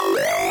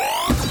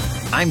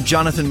I'm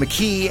Jonathan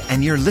McKee,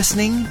 and you're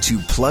listening to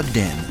Plugged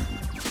In.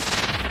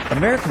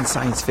 American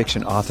science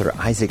fiction author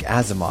Isaac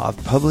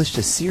Asimov published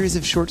a series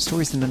of short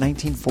stories in the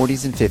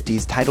 1940s and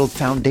 50s titled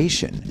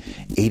Foundation.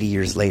 80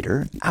 years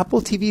later,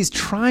 Apple TV is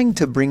trying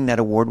to bring that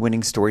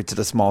award-winning story to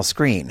the small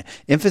screen.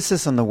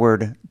 Emphasis on the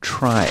word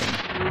trying.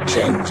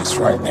 Change is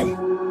frightening,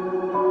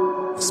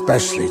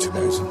 especially to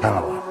those in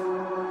power.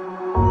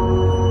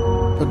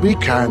 But we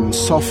can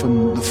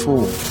soften the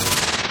fall.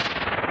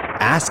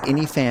 Ask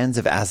any fans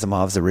of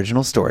Asimov's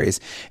original stories,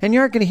 and you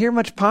aren't going to hear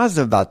much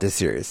positive about this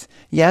series.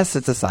 Yes,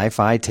 it's a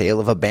sci-fi tale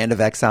of a band of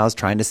exiles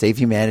trying to save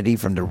humanity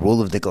from the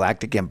rule of the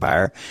Galactic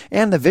Empire,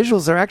 and the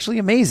visuals are actually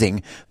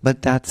amazing,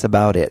 but that's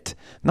about it.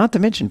 Not to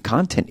mention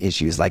content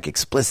issues like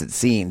explicit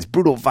scenes,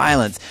 brutal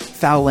violence,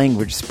 foul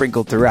language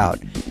sprinkled throughout.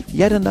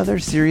 Yet another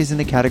series in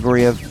the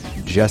category of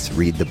just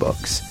read the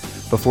books.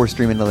 Before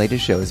streaming the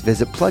latest shows,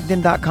 visit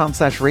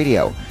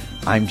pluggedin.com/radio.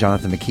 I'm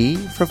Jonathan McKee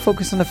for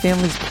Focus on the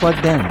Family's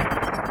Plugged In.